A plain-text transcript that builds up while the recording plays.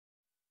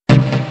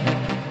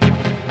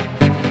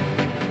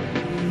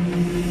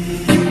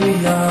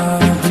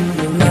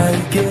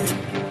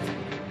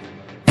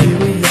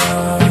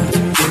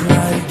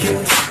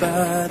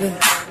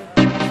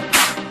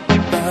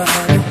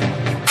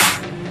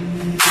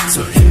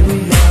So here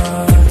we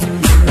are, do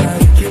you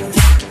like it?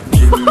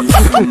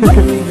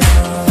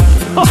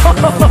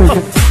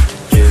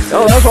 Ja,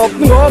 det satt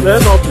den godt,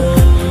 det satt den.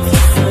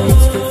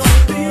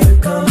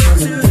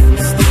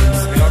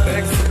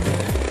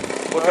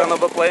 What kind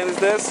of a plane is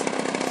this?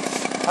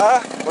 Huh?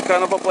 What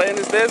kind of a plane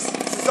is this?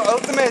 This is the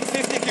ultimate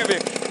 50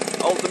 cubic.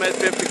 Ultimate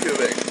 50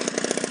 cubic.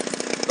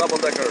 Double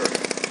decker.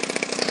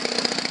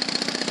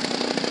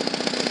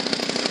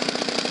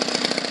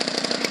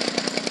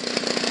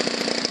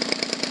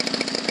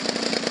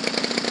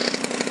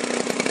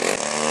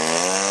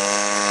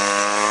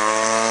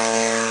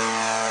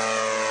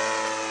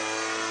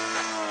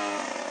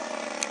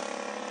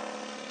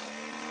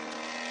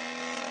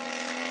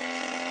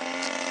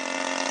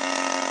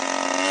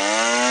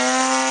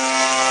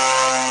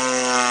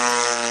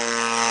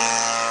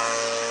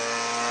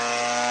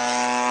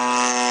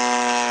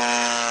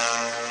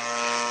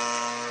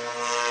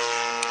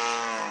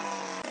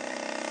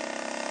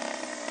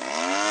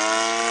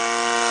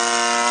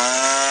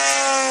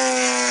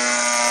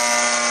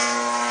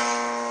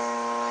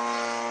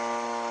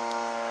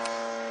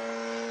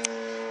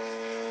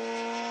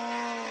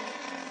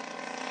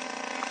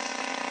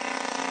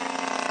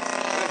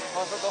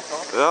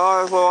 Ja,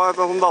 jeg så et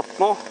som datt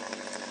nå.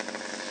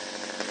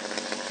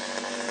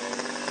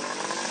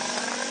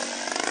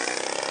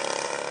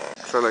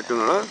 Skjellekk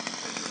under der.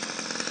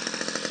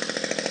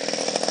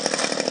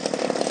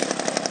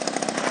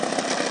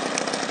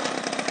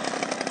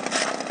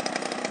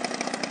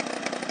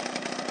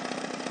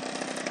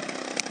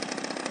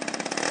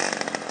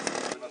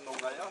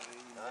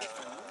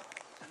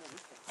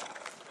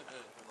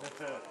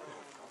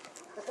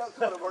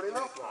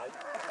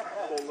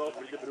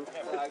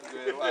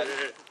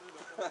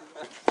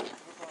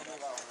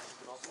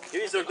 Vi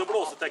viser ikke noen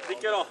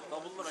blåseteknikker da.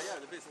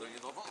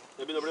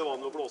 Det begynner å bli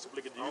vanlig å blåse opp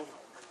like dyr.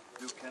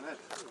 Du kjenner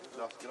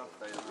kraft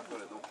deg når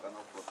du opp en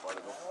oppblåsbare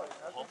dopper.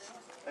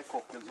 Det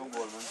kokken som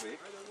går med en kvik.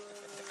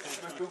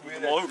 Du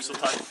må huske å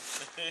tegne.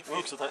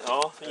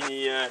 Ja, inni...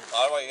 Ja,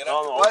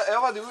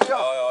 du, ja.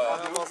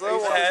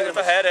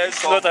 Dette her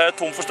er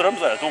tom for strøm,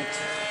 så er det tomt.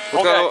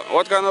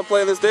 What kind of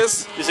plane is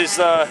this? This is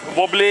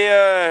wobbly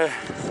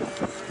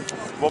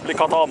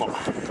katana.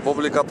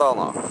 Wobbly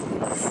katana.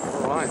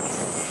 Alright.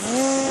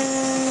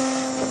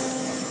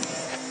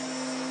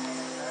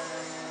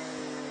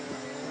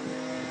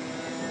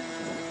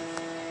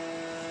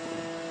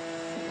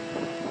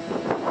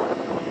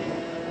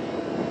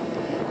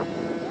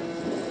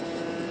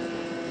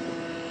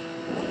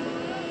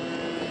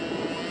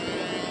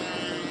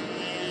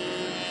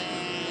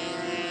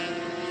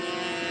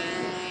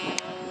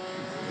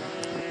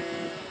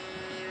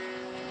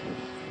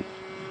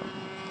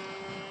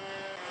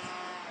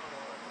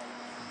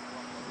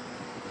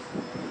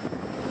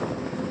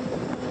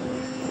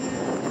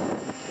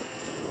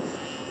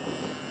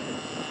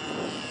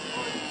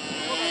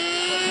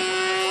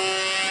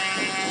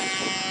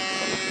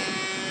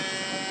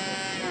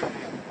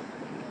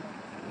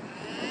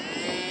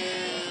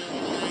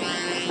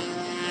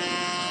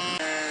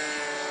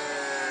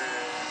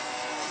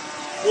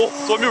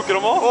 Så mjuker de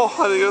også.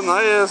 Herregud,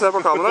 nei, se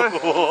på kameraet.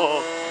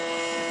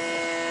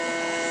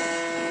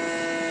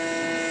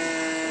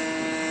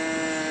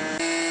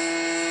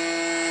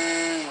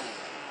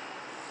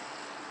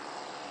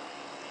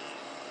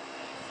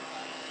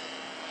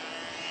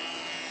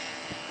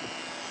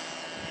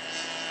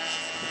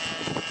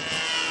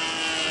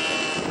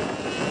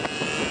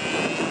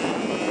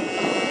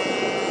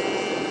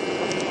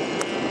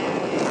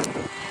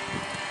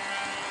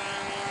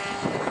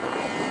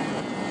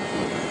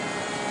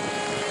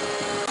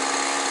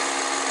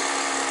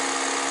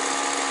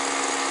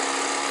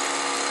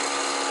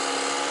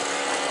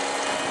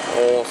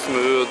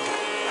 Smooth.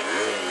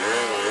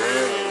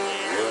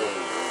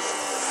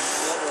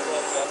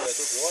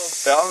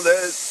 Ja, men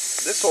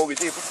det så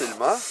ikke jeg på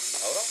filmen.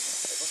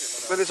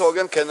 Men jeg så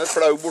en Kenneth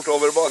flau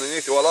bortover banen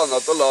ikke var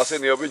annet og la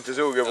seg ned og begynte å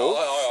suge på.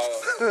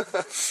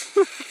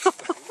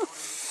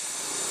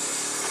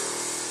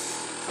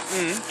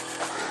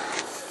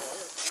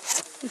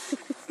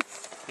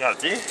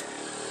 Hjelptid.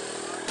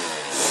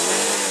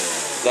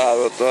 Der,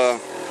 vet du.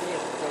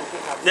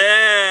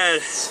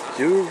 There!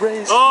 You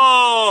raise.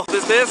 Oh! What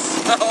is this?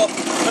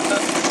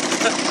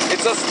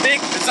 It's a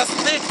stick. It's a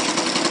stick!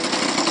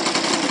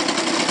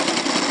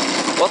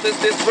 What is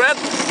this thread?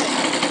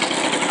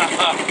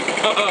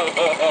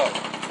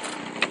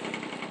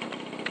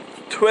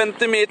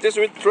 20 meters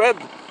with thread.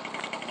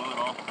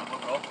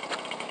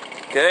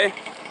 Okay.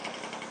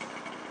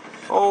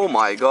 Oh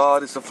my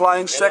god, it's a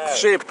flying sex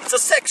ship. It's a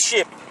sex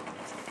ship.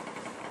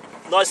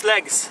 Nice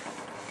legs.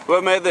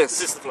 Who made This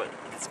this? is the plane.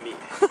 It's me.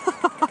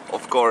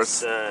 Of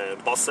course.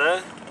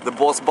 Basse. The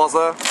boss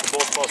buzzer.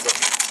 Boss Basse.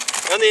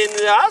 And in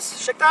the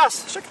ass, check the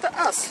ass. Check the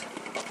ass.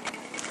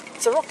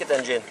 It's a rocket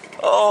engine.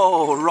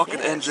 Oh,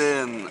 rocket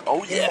engine.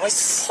 Oh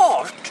Yes.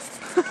 Part.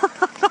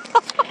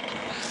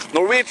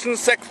 Norwegian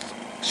sex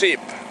ship.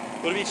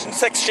 Norwegian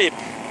sex ship.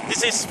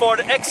 This is for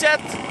the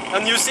X-Jet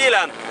and New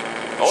Zealand.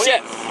 Oh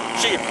Ship.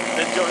 yes. Ship.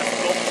 The German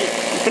ship.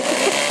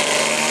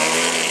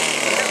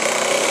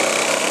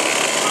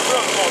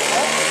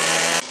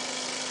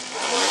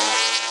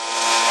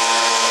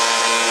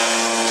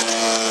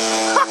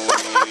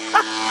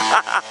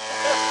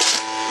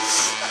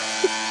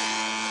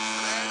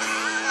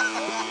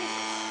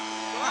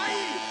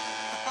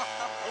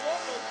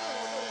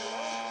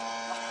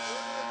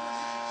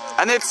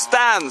 And it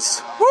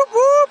stands. Whoop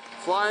whoop.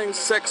 Flying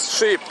sex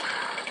ship.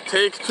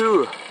 Take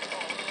 2.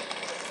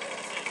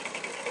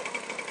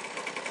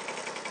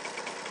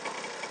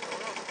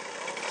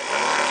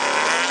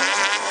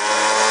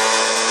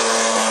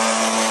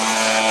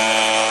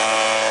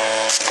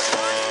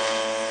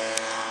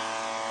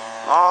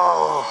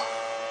 Oh.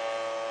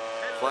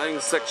 Flying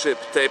sex ship.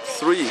 Tape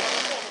 3.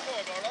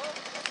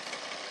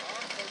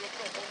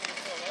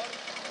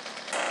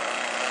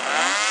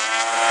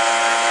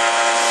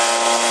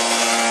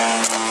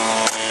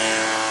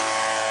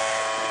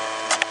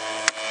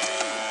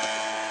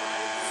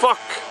 Fuck!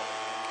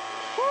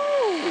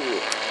 Woo.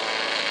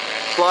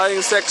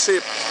 Flying sex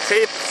ship,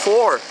 tape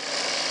 4.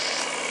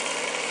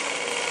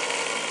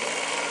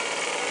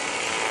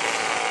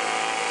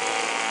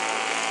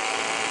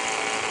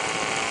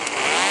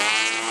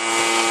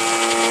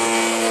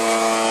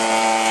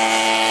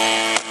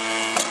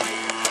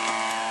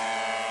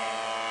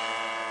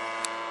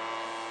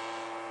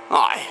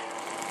 Nei.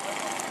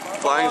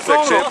 Flying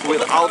sex ship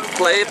without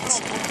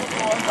plate.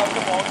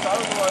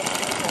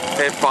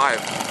 Tape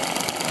 5.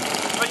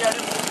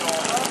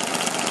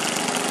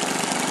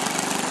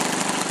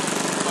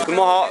 Du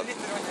må ha...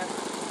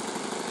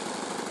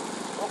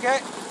 Ok.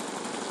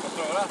 Skal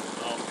prøve det?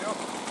 Ja.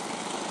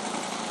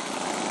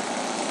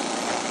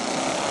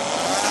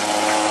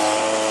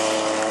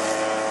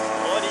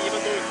 Nå river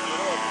den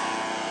utstyret.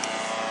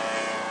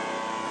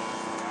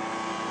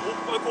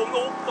 Kom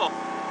nå opp da.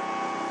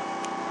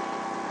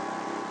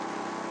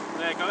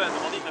 Men jeg kan vente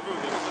på at det ikke er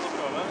fugler, men å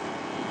prøve.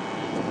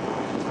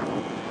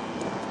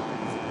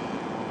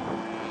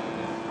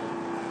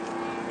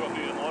 Prøv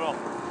fyren nå da.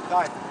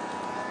 Nei.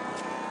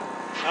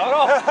 Ja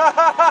da!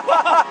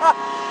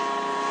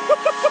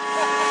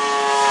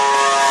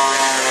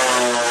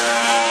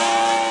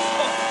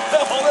 Det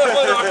var det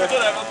bare rart til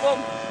det, men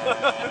sånn.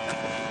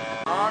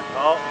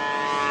 Ja.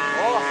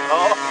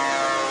 Ja.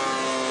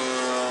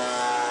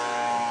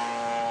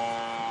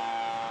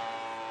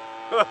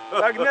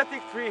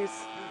 Magnetic trees.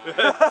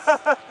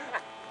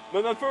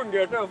 Men den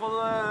fungerte jo for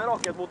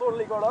rakettmotoren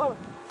ligger der.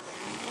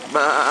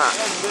 Bæ.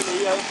 Endelig,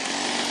 ja.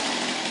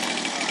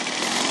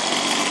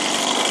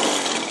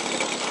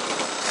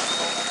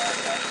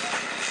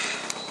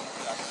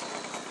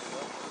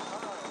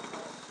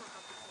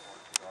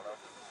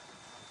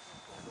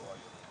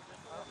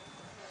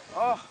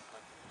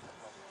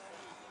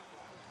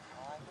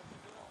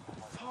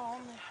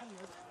 Faen i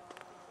helvete.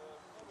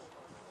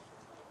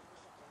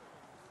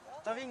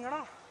 Det er vinger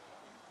da.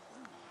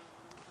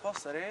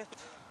 Passer det hit.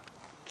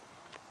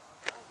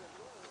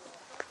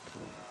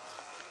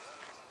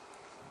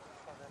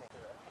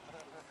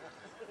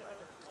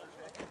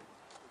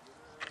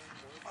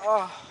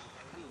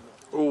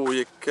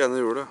 Gikk ene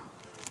hjulet.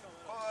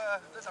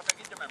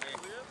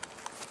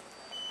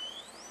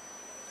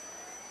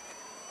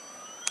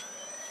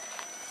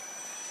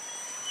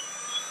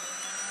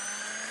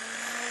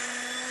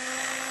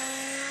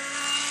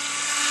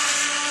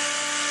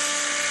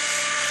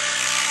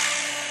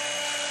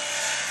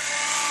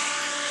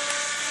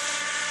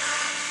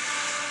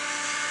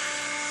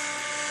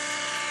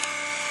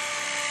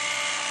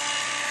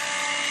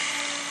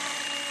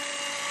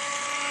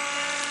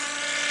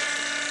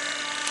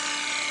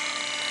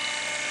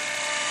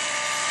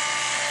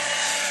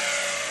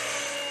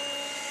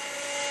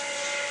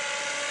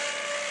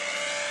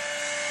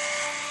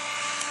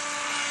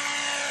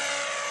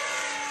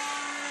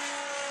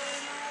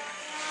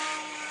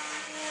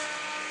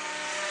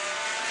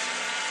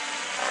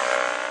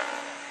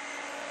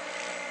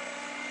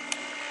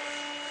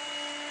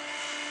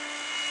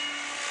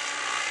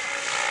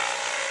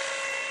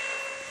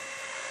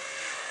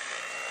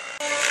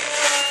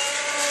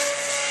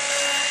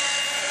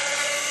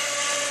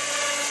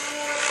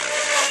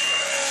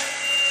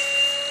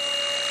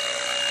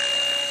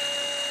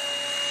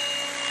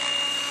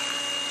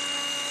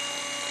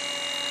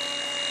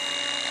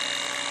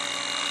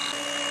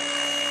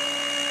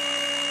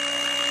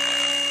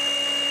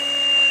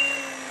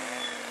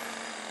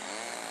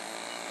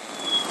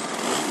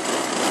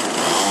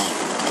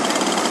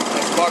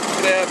 Bak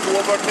 3,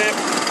 42.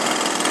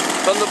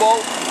 Thunderball.